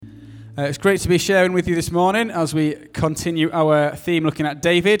It's great to be sharing with you this morning as we continue our theme looking at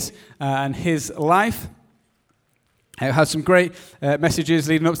David and his life. I had some great messages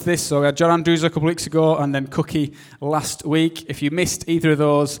leading up to this. So we had John Andrews a couple of weeks ago and then Cookie last week. If you missed either of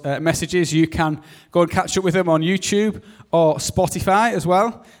those messages, you can go and catch up with them on YouTube or Spotify as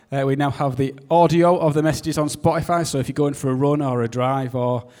well. We now have the audio of the messages on Spotify, so if you're going for a run or a drive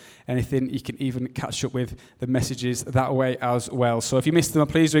or anything, you can even catch up with the messages that way as well. So if you missed them, I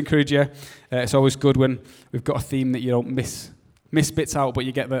please do encourage you. It's always good when we've got a theme that you don't miss bits out, but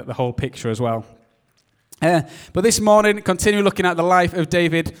you get the whole picture as well. But this morning, continue looking at the life of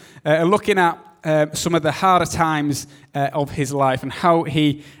David, looking at some of the harder times of his life and how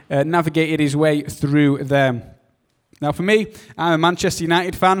he navigated his way through them. Now, for me, I'm a Manchester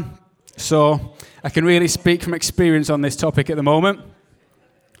United fan, so I can really speak from experience on this topic at the moment.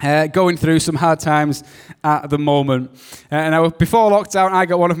 Going through some hard times at the moment. Now, before lockdown, I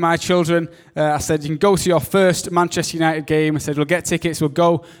got one of my children. I said, you can go to your first Manchester United game. I said, we'll get tickets. We'll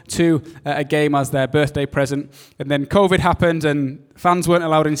go to a game as their birthday present. And then COVID happened and fans weren't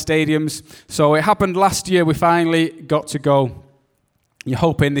allowed in stadiums. So it happened last year. We finally got to go. You're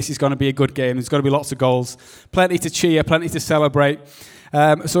hoping this is going to be a good game. There's going to be lots of goals, plenty to cheer, plenty to celebrate.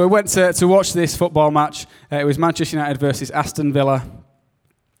 So we went to watch this football match. It was Manchester United versus Aston Villa.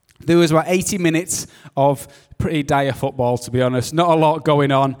 There was about 80 minutes of pretty dire football, to be honest. Not a lot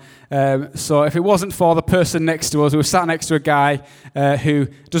going on. So if it wasn't for the person next to us, we were sat next to a guy who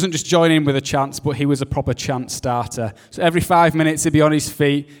doesn't just join in with a chant, but he was a proper chant starter. So every 5 minutes he'd be on his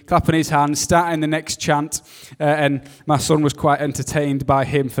feet, clapping his hands, starting the next chant. And my son was quite entertained by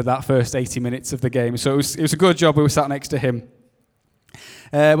him for that first 80 minutes of the game. So it was a good job we were sat next to him.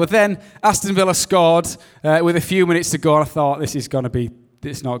 But then Aston Villa scored with a few minutes to go, and I thought,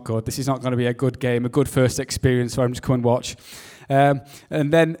 it's not good. This is not going to be a good game, a good first experience for him to come and watch. And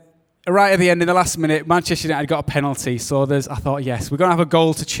then right at the end, in the last minute, Manchester United got a penalty. So I thought, yes, we're going to have a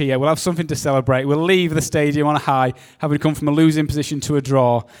goal to cheer. We'll have something to celebrate. We'll leave the stadium on a high, having come from a losing position to a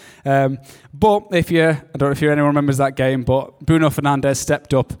draw. But I don't know if anyone remembers that game, but Bruno Fernandes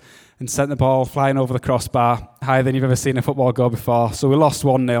stepped up and sent the ball flying over the crossbar, higher than you've ever seen a football go before. So we lost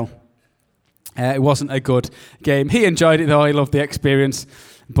 1-0. It wasn't a good game. He enjoyed it though. He loved the experience.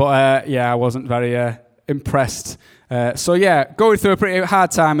 But I wasn't very impressed. Going through a pretty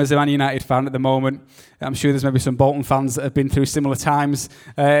hard time as a Man United fan at the moment. I'm sure there's maybe some Bolton fans that have been through similar times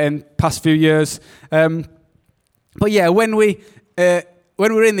in the past few years. When we're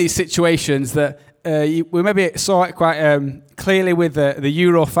in these situations that we maybe saw it quite clearly with the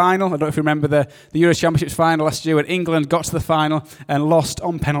Euro final. I don't know if you remember the Euro Championships final last year when England got to the final and lost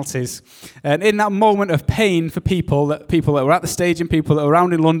on penalties. And in that moment of pain for people that were at the stadium, people that were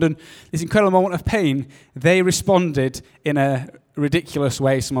around in London, this incredible moment of pain, they responded in a ridiculous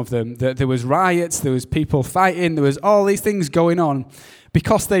way, some of them. There was riots, there was people fighting, there was all these things going on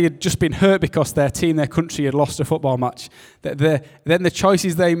because they had just been hurt because their team, their country had lost a football match. Then the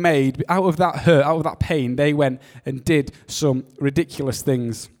choices they made, out of that hurt, out of that pain, they went and did some ridiculous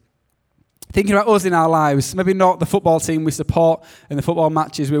things. Thinking about us in our lives, maybe not the football team we support and the football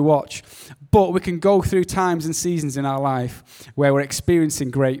matches we watch, but we can go through times and seasons in our life where we're experiencing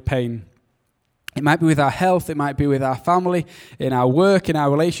great pain. It might be with our health, it might be with our family, in our work, in our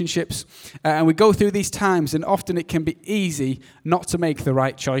relationships. And we go through these times, and often it can be easy not to make the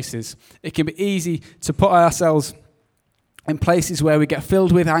right choices. It can be easy to put ourselves in places where we get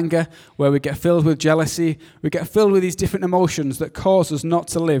filled with anger, where we get filled with jealousy, we get filled with these different emotions that cause us not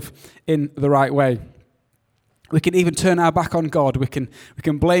to live in the right way. We can even turn our back on God. We can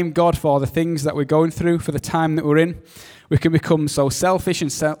blame God for the things that we're going through, for the time that we're in. We can become so selfish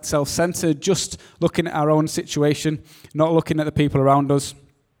and self-centered, just looking at our own situation, not looking at the people around us.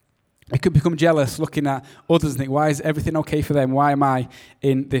 We could become jealous, looking at others and think, why is everything okay for them? Why am I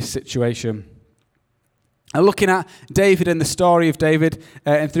in this situation? And looking at David and the story of David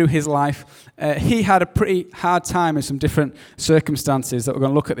and through his life, he had a pretty hard time in some different circumstances that we're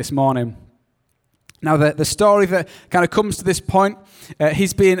going to look at this morning. Now, the story that kind of comes to this point,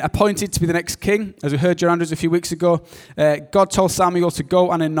 he's being appointed to be the next king. As we heard John Andrews a few weeks ago, God told Samuel to go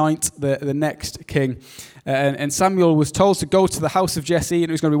and anoint the next king. And Samuel was told to go to the house of Jesse,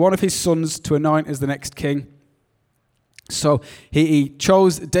 and it was going to be one of his sons to anoint as the next king. So he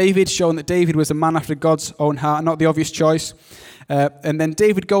chose David, showing that David was a man after God's own heart, not the obvious choice. And then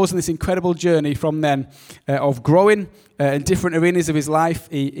David goes on this incredible journey from then of growing in different arenas of his life.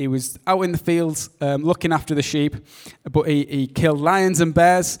 He was out in the fields looking after the sheep, but he killed lions and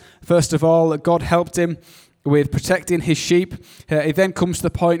bears. First of all, God helped him with protecting his sheep. He then comes to the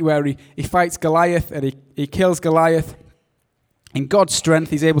point where he fights Goliath and he kills Goliath. In God's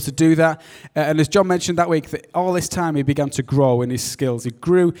strength, he's able to do that. And as John mentioned that week, that all this time he began to grow in his skills. He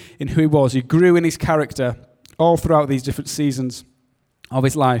grew in who he was. He grew in his character all throughout these different seasons of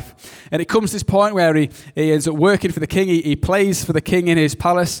his life. And it comes to this point where he ends up working for the king. He plays for the king in his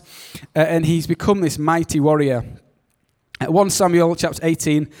palace. And he's become this mighty warrior. 1 Samuel chapter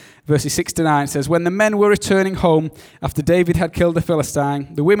 18, verses 6 to 9 says, "When the men were returning home after David had killed the Philistine,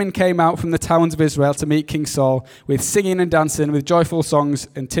 the women came out from the towns of Israel to meet King Saul with singing and dancing, with joyful songs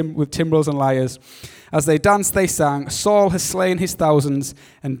and with timbrels and lyres. As they danced, they sang, 'Saul has slain his thousands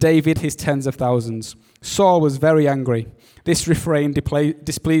and David his tens of thousands.' Saul was very angry. This refrain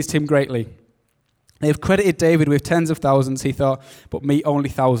displeased him greatly. They have credited David with tens of thousands, he thought, but me only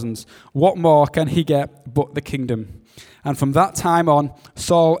thousands. What more can he get but the kingdom?" And from that time on,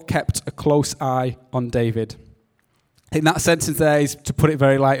 Saul kept a close eye on David. In that sentence there is, to put it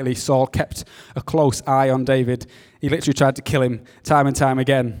very lightly, Saul kept a close eye on David. He literally tried to kill him time and time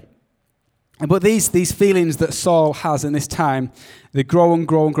again. But these feelings that Saul has in this time, they grow and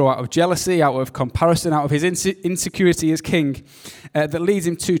grow and grow out of jealousy, out of comparison, out of his insecurity as king, that leads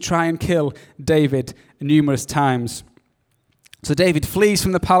him to try and kill David numerous times. So David flees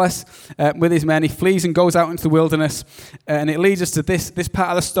from the palace with his men. He flees and goes out into the wilderness. And it leads us to this part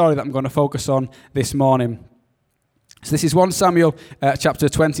of the story that I'm going to focus on this morning. So this is 1 Samuel chapter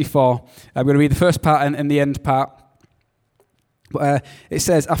 24. I'm going to read the first part and the end part. It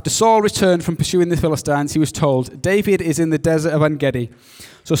says, "After Saul returned from pursuing the Philistines, he was told, 'David is in the desert of En-Gedi.'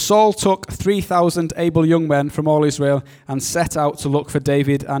 So Saul took 3,000 able young men from all Israel and set out to look for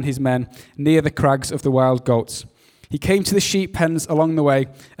David and his men near the crags of the wild goats. He came to the sheep pens along the way.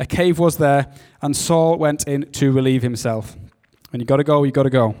 A cave was there, and Saul went in to relieve himself." When you got to go, you got to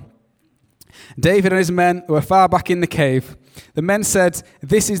go. David and his men were far back in the cave. The men said,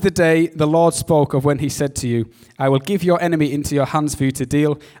 "This is the day the Lord spoke of when he said to you, 'I will give your enemy into your hands for you to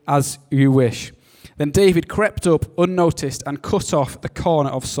deal as you wish.' Then David crept up unnoticed and cut off the corner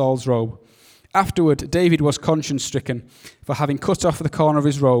of Saul's robe. Afterward, David was conscience-stricken for having cut off the corner of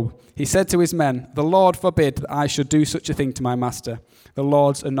his robe. He said to his men, 'The Lord forbid that I should do such a thing to my master, the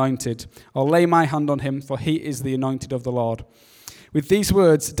Lord's anointed, or lay my hand on him, for he is the anointed of the Lord.' With these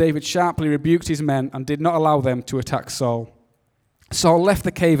words, David sharply rebuked his men and did not allow them to attack Saul. Saul left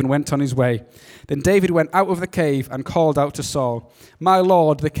the cave and went on his way. Then David went out of the cave and called out to Saul, 'My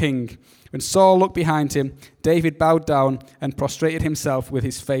lord, the king.' When Saul looked behind him, David bowed down and prostrated himself with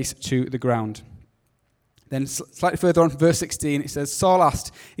his face to the ground." Then slightly further on, verse 16, it says, "Saul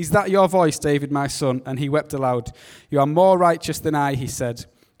asked, 'Is that your voice, David, my son?' And he wept aloud. 'You are more righteous than I,' he said.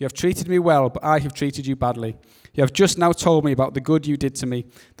 'You have treated me well, but I have treated you badly. You have just now told me about the good you did to me.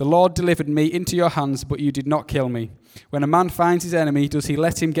 The Lord delivered me into your hands, but you did not kill me. When a man finds his enemy, does he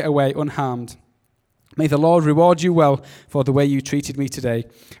let him get away unharmed? May the Lord reward you well for the way you treated me today.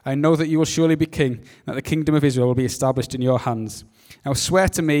 I know that you will surely be king, that the kingdom of Israel will be established in your hands. Now swear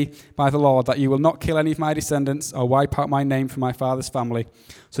to me by the Lord that you will not kill any of my descendants or wipe out my name from my father's family."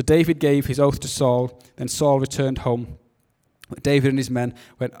 So David gave his oath to Saul. Then Saul returned home. But David and his men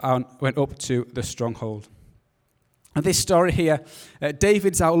went up to the stronghold. And this story here,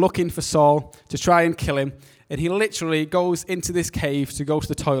 David's out looking for Saul to try and kill him. And he literally goes into this cave to go to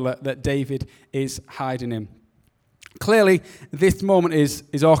the toilet that David is hiding in. Clearly, this moment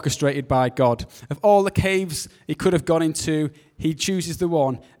is orchestrated by God. Of all the caves he could have gone into, he chooses the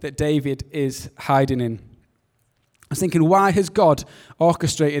one that David is hiding in. I was thinking, why has God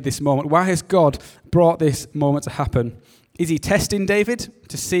orchestrated this moment? Why has God brought this moment to happen? Is he testing David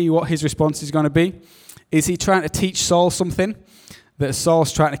to see what his response is going to be? Is he trying to teach Saul something? That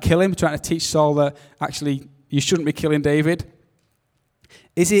Saul's trying to kill him, trying to teach Saul that actually you shouldn't be killing David?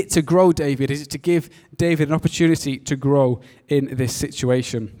 Is it to grow David? Is it to give David an opportunity to grow in this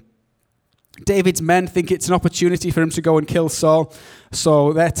situation? David's men think it's an opportunity for him to go and kill Saul.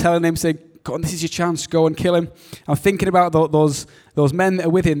 So they're telling him, saying, "Go on, this is your chance, go and kill him." I'm thinking about those men that are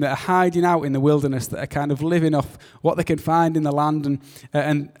with him, that are hiding out in the wilderness, that are kind of living off what they can find in the land,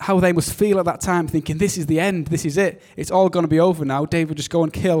 and how they must feel at that time, thinking, this is the end, this is it. It's all going to be over now. David just go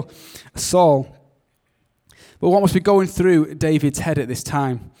and kill Saul. But what must be going through David's head at this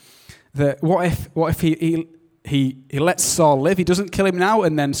time? That what if he lets Saul live? He doesn't kill him now,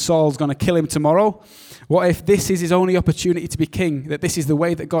 and then Saul's going to kill him tomorrow. What if this is his only opportunity to be king? That this is the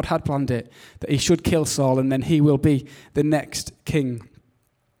way that God had planned it, that he should kill Saul, and then he will be the next king.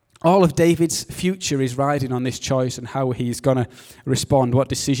 All of David's future is riding on this choice and how he's going to respond, what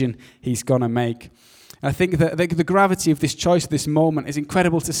decision he's going to make. I think that the gravity of this choice, this moment, is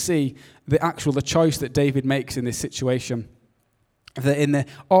incredible to see the choice that David makes in this situation. that in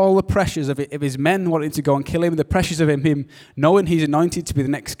all the pressures of his men wanting to go and kill him, the pressures of him knowing he's anointed to be the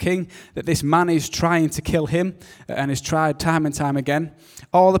next king, that this man is trying to kill him and has tried time and time again,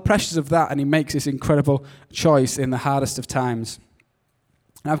 all the pressures of that, and he makes this incredible choice in the hardest of times.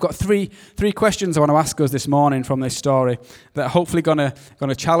 And I've got three questions I want to ask us this morning from this story that are hopefully going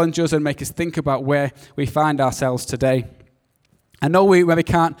to challenge us and make us think about where we find ourselves today. I know we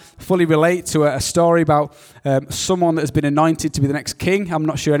can't fully relate to a story about someone that has been anointed to be the next king. I'm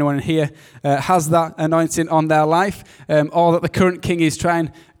not sure anyone in here has that anointing on their life, or that the current king is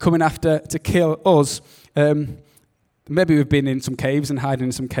coming after to kill us. Maybe we've been in some caves and hiding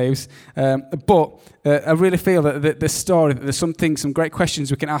in some caves, but I really feel that this story, that there's some great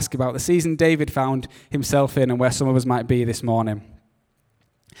questions we can ask about the season David found himself in and where some of us might be this morning.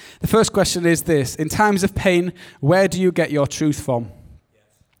 The first question is this: in times of pain, where do you get your truth from?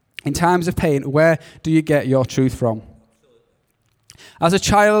 In times of pain, where do you get your truth from? As a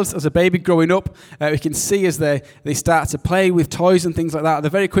child, as a baby growing up, we can see as they start to play with toys and things like that, they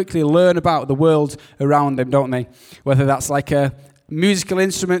very quickly learn about the world around them, don't they? Whether that's like musical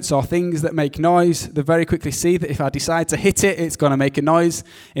instruments or things that make noise, they very quickly see that if I decide to hit it, it's going to make a noise.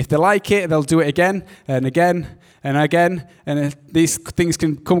 If they like it, they'll do it again and again and again. And these things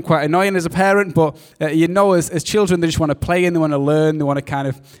can come quite annoying as a parent, but as children, they just want to play and they want to learn. They want to kind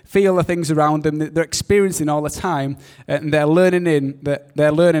of feel the things around them. They're experiencing all the time, and they're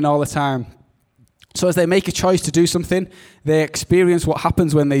learning all the time. So as they make a choice to do something, they experience what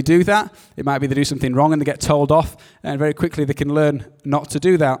happens when they do that. It might be they do something wrong and they get told off, and very quickly they can learn not to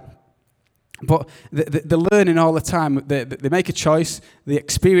do that. But they're learning all the time. They make a choice, they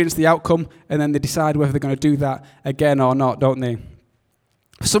experience the outcome, and then they decide whether they're going to do that again or not, don't they?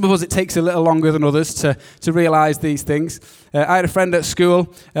 For some of us, it takes a little longer than others to realise these things. I had a friend at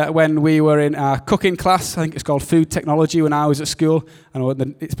school when we were in our cooking class. I think it's called food technology when I was at school. I know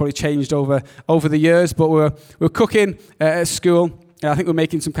it's probably changed over the years, but we were cooking at school. I think we were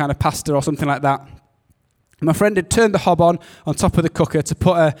making some kind of pasta or something like that. My friend had turned the hob on top of the cooker to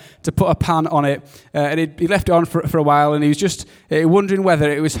put a pan on it, and he left it on for a while, and he was just wondering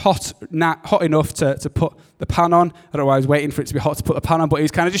whether it was hot enough to put the pan on. I don't know why I was waiting for it to be hot to put the pan on, but he was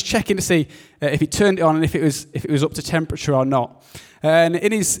kind of just checking to see if he turned it on and if it was up to temperature or not. And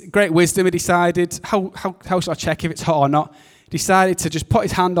in his great wisdom, he decided, how should I check if it's hot or not? He decided to just put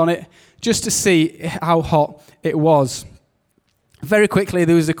his hand on it just to see how hot it was. Very quickly,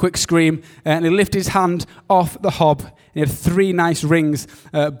 there was a quick scream, and he lifted his hand off the hob. He had 3 nice rings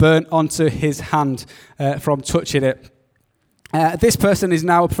burnt onto his hand from touching it. This person is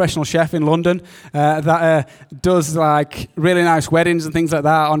now a professional chef in London that does like really nice weddings and things like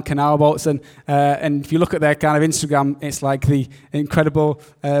that on canal boats. And if you look at their kind of Instagram, it's like the incredible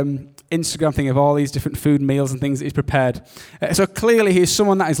Instagram thing of all these different food meals and things that he's prepared. So clearly, he's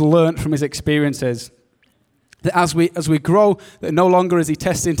someone that has learnt from his experiences. That as we grow, that no longer is he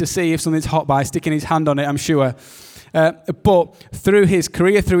testing to see if something's hot by sticking his hand on it, I'm sure. But through his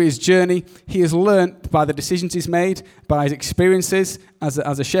career, through his journey, he has learnt by the decisions he's made, by his experiences as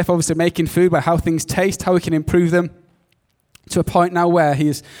a chef, obviously making food, by how things taste, how he can improve them, to a point now where he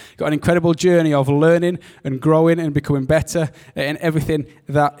has got an incredible journey of learning and growing and becoming better in everything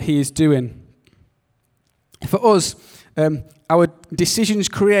that he is doing. For us, our decisions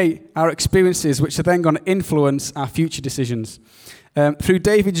create our experiences, which are then going to influence our future decisions. Through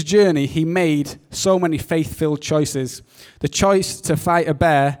David's journey, he made so many faith-filled choices. The choice to fight a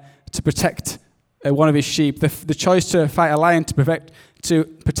bear to protect one of his sheep, the choice to fight a lion to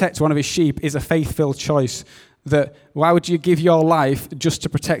protect one of his sheep is a faith-filled choice. That why would you give your life just to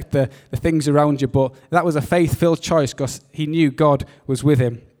protect the things around you? But that was a faith-filled choice because he knew God was with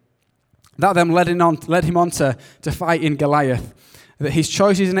him. That then led him on to fighting Goliath. That his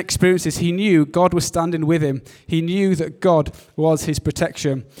choices and experiences, he knew God was standing with him. He knew that God was his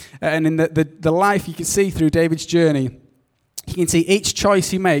protection. And in the life you can see through David's journey, you can see each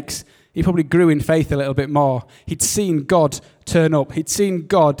choice he makes, he probably grew in faith a little bit more. He'd seen God turn up. He'd seen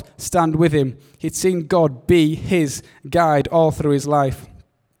God stand with him. He'd seen God be his guide all through his life.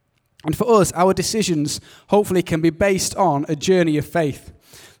 And for us, our decisions hopefully can be based on a journey of faith.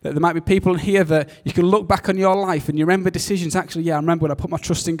 That there might be people here that you can look back on your life and you remember decisions. Actually, I remember when I put my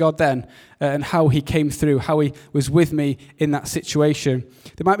trust in God then and how he came through, how he was with me in that situation.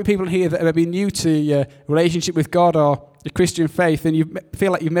 There might be people here that are maybe new to your relationship with God or your Christian faith, and you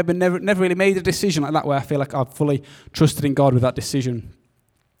feel like you've never really made a decision like that where I feel like I've fully trusted in God with that decision.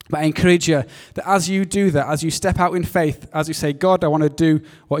 But I encourage you that as you do that, as you step out in faith, as you say, God, I want to do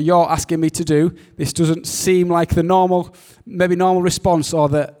what you're asking me to do. This doesn't seem like the normal response or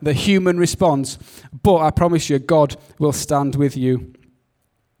the human response, but I promise you, God will stand with you.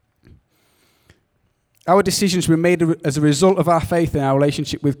 Our decisions were made as a result of our faith in our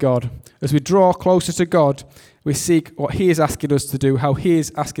relationship with God. As we draw closer to God, we seek what He is asking us to do, how He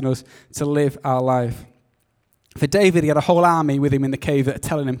is asking us to live our life. For David, he had a whole army with him in the cave that are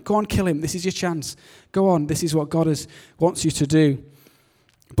telling him, go on, kill him, this is your chance. Go on, this is what God wants you to do.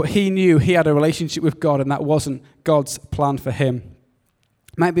 But he knew he had a relationship with God, and that wasn't God's plan for him.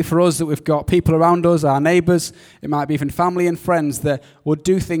 It might be for us that we've got people around us, our neighbours, it might be even family and friends that will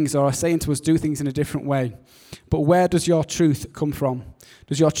do things or are saying to us, do things in a different way. But where does your truth come from?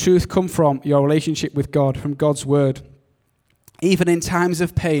 Does your truth come from your relationship with God, from God's word? Even in times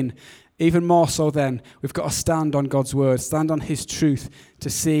of pain, even more so then, we've got to stand on God's word, stand on His truth to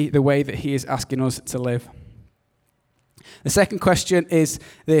see the way that He is asking us to live. The second question is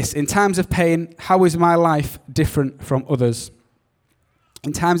this: in times of pain, how is my life different from others?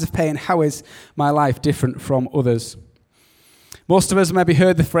 In times of pain, how is my life different from others? Most of us maybe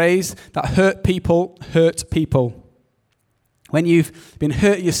heard the phrase that hurt people hurt people. When you've been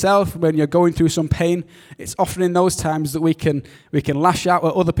hurt yourself, when you're going through some pain, it's often in those times that we can lash out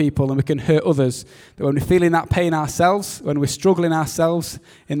at other people and we can hurt others. That when we're feeling that pain ourselves, when we're struggling ourselves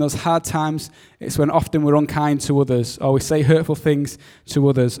in those hard times, it's when often we're unkind to others or we say hurtful things to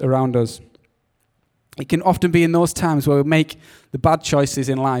others around us. It can often be in those times where we make the bad choices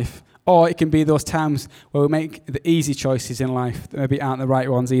in life, or it can be those times where we make the easy choices in life that maybe aren't the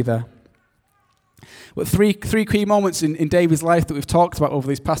right ones either. But three key moments in David's life that we've talked about over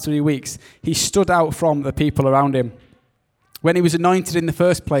these past 3 weeks, he stood out from the people around him. When he was anointed in the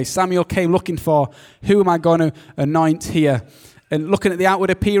first place, Samuel came looking for, who am I going to anoint here? And looking at the outward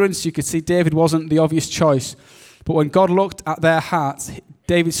appearance, you could see David wasn't the obvious choice. But when God looked at their hearts,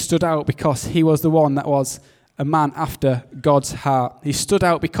 David stood out because he was the one that was a man after God's heart. He stood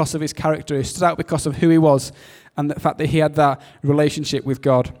out because of his character. He stood out because of who he was and the fact that he had that relationship with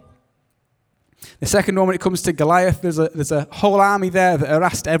God. The second one, when it comes to Goliath, there's a whole army there that are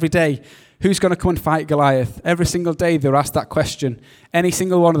asked every day, who's going to come and fight Goliath? Every single day they're asked that question. Any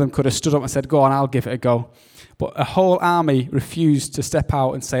single one of them could have stood up and said, go on, I'll give it a go. But a whole army refused to step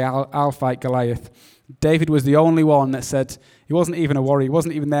out and say, I'll fight Goliath. David was the only one that said, he wasn't even a warrior, he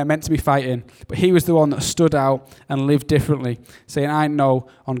wasn't even there meant to be fighting, but he was the one that stood out and lived differently, saying, I know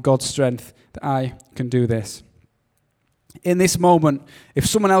on God's strength that I can do this. In this moment, if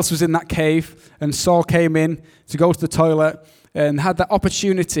someone else was in that cave and Saul came in to go to the toilet and had that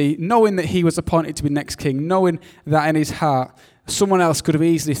opportunity, knowing that he was appointed to be next king, knowing that in his heart, someone else could have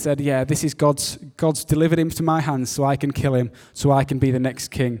easily said, yeah, this is God's delivered him to my hands so I can kill him, so I can be the next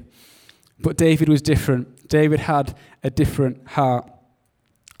king. But David was different. David had a different heart.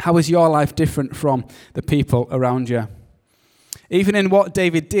 How is your life different from the people around you? Even in what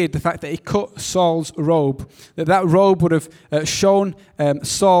David did, the fact that he cut Saul's robe, that robe would have shown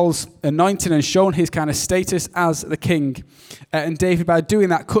Saul's anointing and shown his kind of status as the king. And David, by doing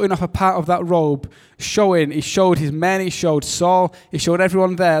that, cutting off a part of that robe, he showed his men, he showed Saul, he showed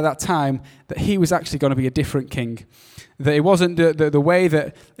everyone there at that time that he was actually going to be a different king. That it wasn't the way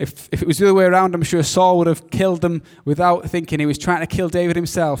that, if it was the other way around, I'm sure Saul would have killed them without thinking. He was trying to kill David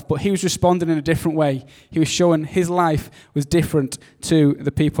himself, but he was responding in a different way. He was showing his life was different to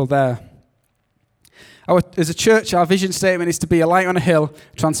the people there. As a church, our vision statement is to be a light on a hill,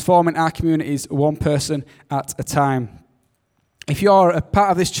 transforming our communities one person at a time. If you're a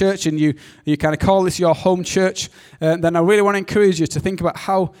part of this church and you kind of call this your home church, then I really want to encourage you to think about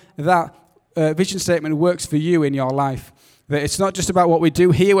how that vision statement works for you in your life. That it's not just about what we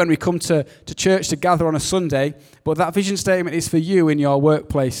do here when we come to church to gather on a Sunday, but that vision statement is for you in your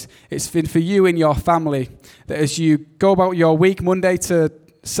workplace. It's for you in your family. That as you go about your week, Monday to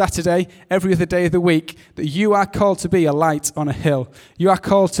Saturday, every other day of the week, that you are called to be a light on a hill. You are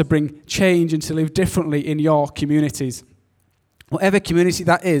called to bring change and to live differently in your communities. Whatever community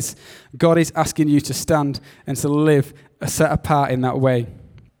that is, God is asking you to stand and to live set apart in that way.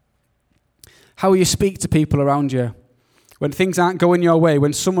 How will you speak to people around you? When things aren't going your way,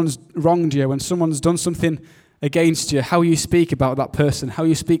 when someone's wronged you, when someone's done something against you, how will you speak about that person? How will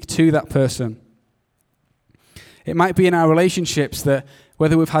you speak to that person? It might be in our relationships that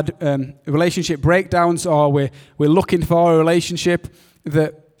whether we've had relationship breakdowns or we're looking for a relationship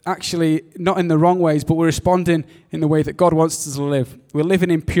that actually not in the wrong ways, but we're responding in the way that God wants us to live. We're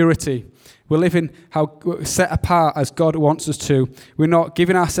living in purity. We're living how set apart as God wants us to. We're not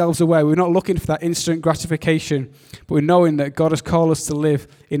giving ourselves away. We're not looking for that instant gratification, but we're knowing that God has called us to live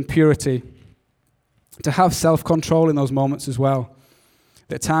in purity, to have self-control in those moments as well.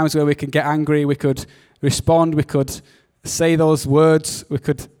 There are times where we can get angry, we could respond, we could say those words,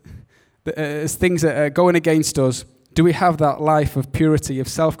 as things that are going against us. Do we have that life of purity, of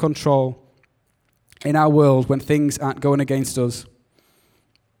self-control in our world when things aren't going against us?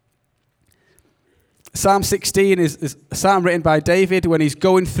 Psalm 16 is a psalm written by David when he's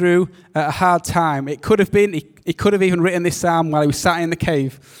going through a hard time. It could have been, he could have even written this psalm while he was sat in the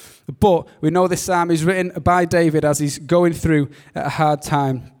cave. But we know this psalm is written by David as he's going through a hard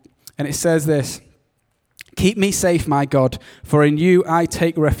time. And it says this: "Keep me safe, my God, for in you I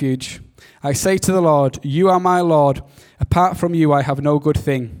take refuge. I say to the Lord, you are my Lord. Apart from you I have no good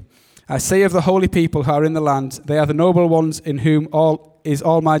thing. I say of the holy people who are in the land, they are the noble ones in whom is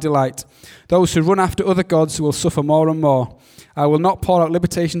all my delight. Those who run after other gods will suffer more and more. I will not pour out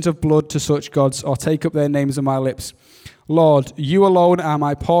libations of blood to such gods or take up their names on my lips. Lord, you alone are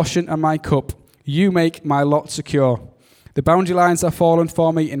my portion and my cup. You make my lot secure. The boundary lines are fallen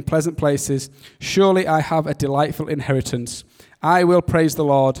for me in pleasant places. Surely I have a delightful inheritance. I will praise the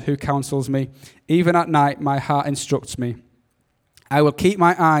Lord who counsels me. Even at night my heart instructs me. I will keep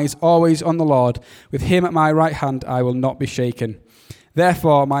my eyes always on the Lord. With him at my right hand I will not be shaken.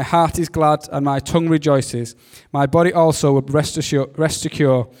 Therefore my heart is glad and my tongue rejoices. My body also will rest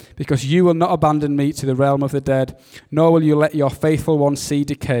secure, because you will not abandon me to the realm of the dead, nor will you let your faithful one see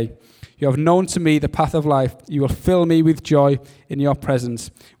decay. You have known to me the path of life. You will fill me with joy in your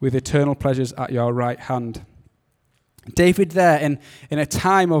presence, with eternal pleasures at your right hand." David there, in a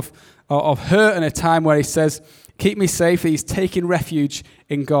time of hurt and a time where he says, keep me safe, he's taking refuge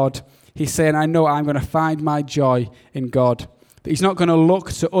in God. He's saying, I know I'm going to find my joy in God. That he's not going to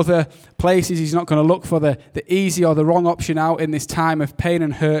look to other places. He's not going to look for the easy or the wrong option out in this time of pain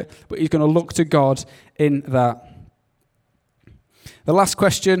and hurt, but he's going to look to God in that. The last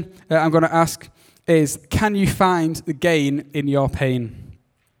question I'm going to ask is, can you find the gain in your pain?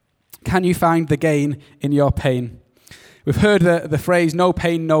 Can you find the gain in your pain? We've heard the phrase, no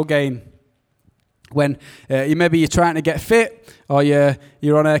pain, no gain. When you're trying to get fit, or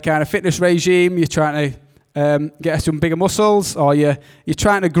you're on a kind of fitness regime, you're trying to get some bigger muscles, or you're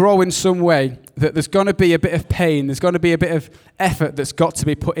trying to grow in some way, that there's going to be a bit of pain, there's going to be a bit of effort that's got to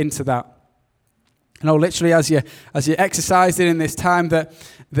be put into that. You know, literally as you're exercising in this time, that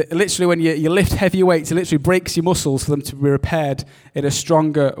literally when you lift heavy weights, it literally breaks your muscles for them to be repaired in a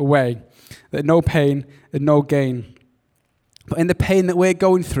stronger way. That no pain and no gain. But in the pain that we're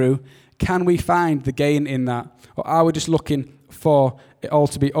going through, can we find the gain in that? Or are we just looking for it all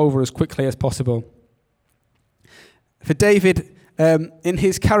to be over as quickly as possible? For David, in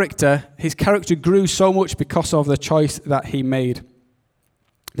his character grew so much because of the choice that he made.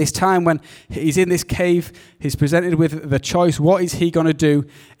 This time when he's in this cave, he's presented with the choice, what is he going to do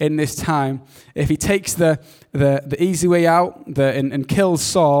in this time? If he takes the easy way out and kills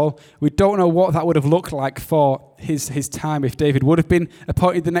Saul, we don't know what that would have looked like for his time, if David would have been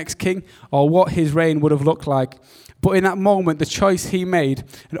appointed the next king, or what his reign would have looked like. But in that moment, the choice he made,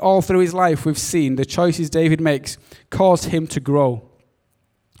 and all through his life we've seen, the choices David makes caused him to grow.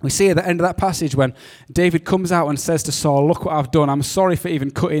 We see at the end of that passage when David comes out and says to Saul, look what I've done. I'm sorry for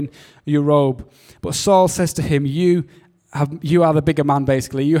even cutting your robe. But Saul says to him, you are the bigger man,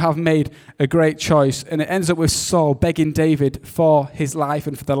 basically. You have made a great choice. And it ends up with Saul begging David for his life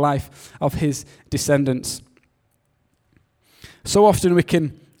and for the life of his descendants. So often we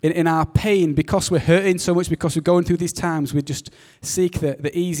can, in our pain, because we're hurting so much, because we're going through these times, we just seek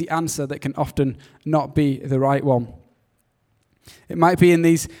the easy answer that can often not be the right one. It might be in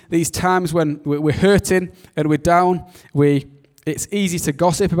these times when we're hurting and we're down. It's easy to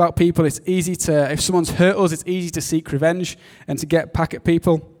gossip about people. It's easy to, if someone's hurt us, it's easy to seek revenge and to get back at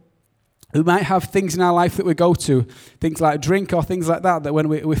people. We might have things in our life that we go to, things like drink or things like that when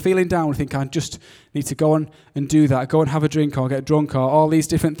we're feeling down, we think, I just need to go on and do that, go and have a drink or get drunk, or all these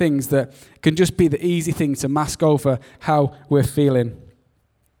different things that can just be the easy thing to mask over how we're feeling.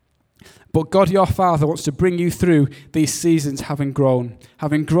 But God, your Father, wants to bring you through these seasons having grown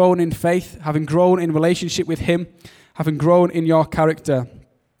in faith, having grown in relationship with Him, having grown in your character.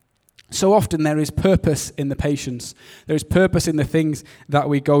 So often there is purpose in the patience. There is purpose in the things that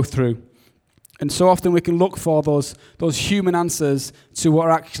we go through. And so often we can look for those human answers to what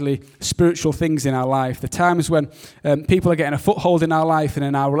are actually spiritual things in our life. The times when people are getting a foothold in our life and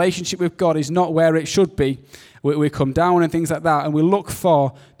in our relationship with God is not where it should be. We come down and things like that, and we look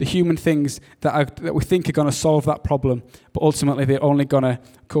for the human things that we think are going to solve that problem, but ultimately they're only going to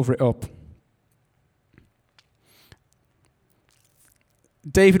cover it up.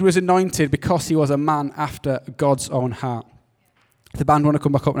 David was anointed because he was a man after God's own heart. The band want to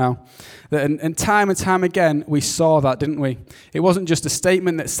come back up now. And time again, we saw that, didn't we? It wasn't just a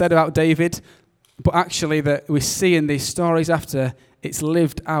statement that's said about David, but actually that we see in these stories after, it's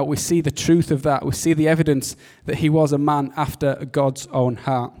lived out. We see the truth of that. We see the evidence that he was a man after God's own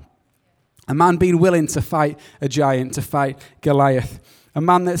heart. A man being willing to fight a giant, to fight Goliath. A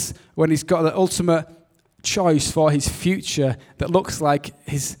man that's, when he's got the ultimate choice for his future, that looks like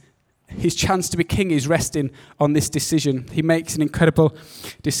his chance to be king is resting on this decision. He makes an incredible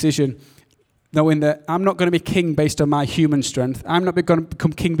decision, knowing that I'm not going to be king based on my human strength. I'm not going to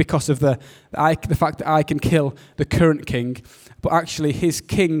become king because of the fact that I can kill the current king, but actually his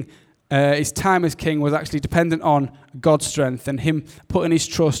time as king was actually dependent on God's strength and him putting his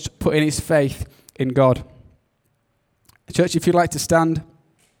trust, putting his faith in God. Church, if you'd like to stand,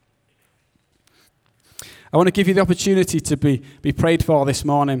 I want to give you the opportunity to be prayed for this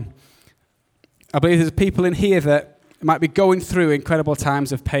morning. I believe there's people in here that might be going through incredible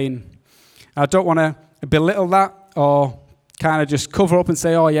times of pain. I don't want to belittle that or kind of just cover up and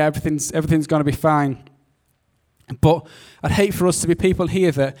say, oh yeah, everything's going to be fine. But I'd hate for us to be people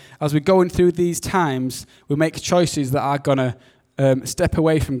here that as we're going through these times, we make choices that are going to step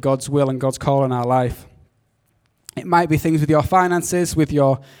away from God's will and God's call in our life. It might be things with your finances, with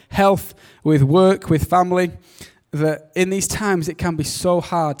your health, with work, with family, that in these times it can be so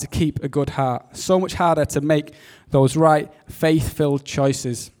hard to keep a good heart, so much harder to make those right faith-filled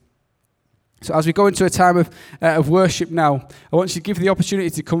choices. So as we go into a time of worship now, I want you to give the opportunity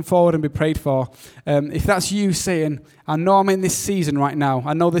to come forward and be prayed for. If that's you saying, I know I'm in this season right now,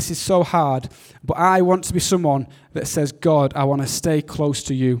 I know this is so hard, but I want to be someone that says, God, I want to stay close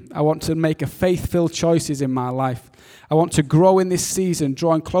to you. I want to make a faith-filled choices in my life. I want to grow in this season,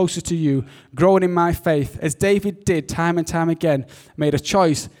 drawing closer to you, growing in my faith, as David did time and time again, made a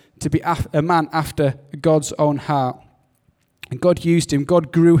choice to be a man after God's own heart. And God used him,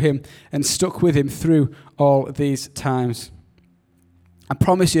 God grew him, and stuck with him through all these times. I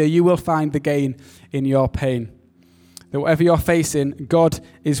promise you, you will find the gain in your pain. That whatever you're facing, God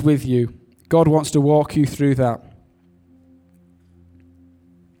is with you. God wants to walk you through that.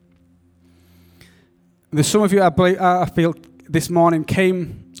 There's some of you, I feel, this morning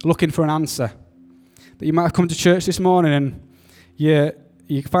came looking for an answer. That you might have come to church this morning and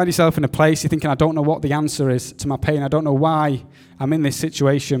you find yourself in a place you're thinking, I don't know what the answer is to my pain. I don't know why I'm in this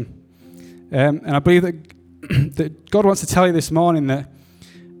situation. And I believe that God wants to tell you this morning that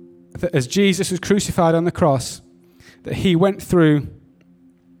as Jesus was crucified on the cross, that he went through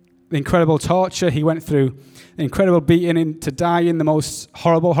the incredible torture, he went through the incredible beating to die in the most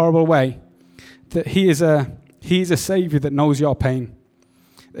horrible, horrible way. That he is a Savior that knows your pain.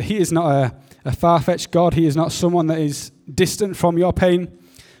 That he is not a far-fetched God. He is not someone that is distant from your pain,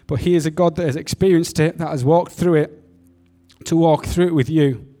 but he is a God that has experienced it, that has walked through it, to walk through it with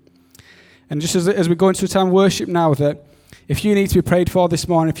you. And just as we go into a time of worship now, that if you need to be prayed for this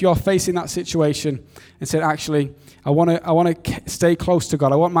morning, if you're facing that situation and said, actually, I want to stay close to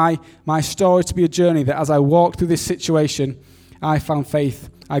God. I want my story to be a journey that as I walk through this situation, I found faith.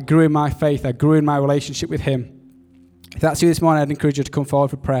 I grew in my faith. I grew in my relationship with him. If that's you this morning, I'd encourage you to come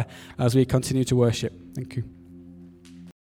forward for prayer as we continue to worship. Thank you.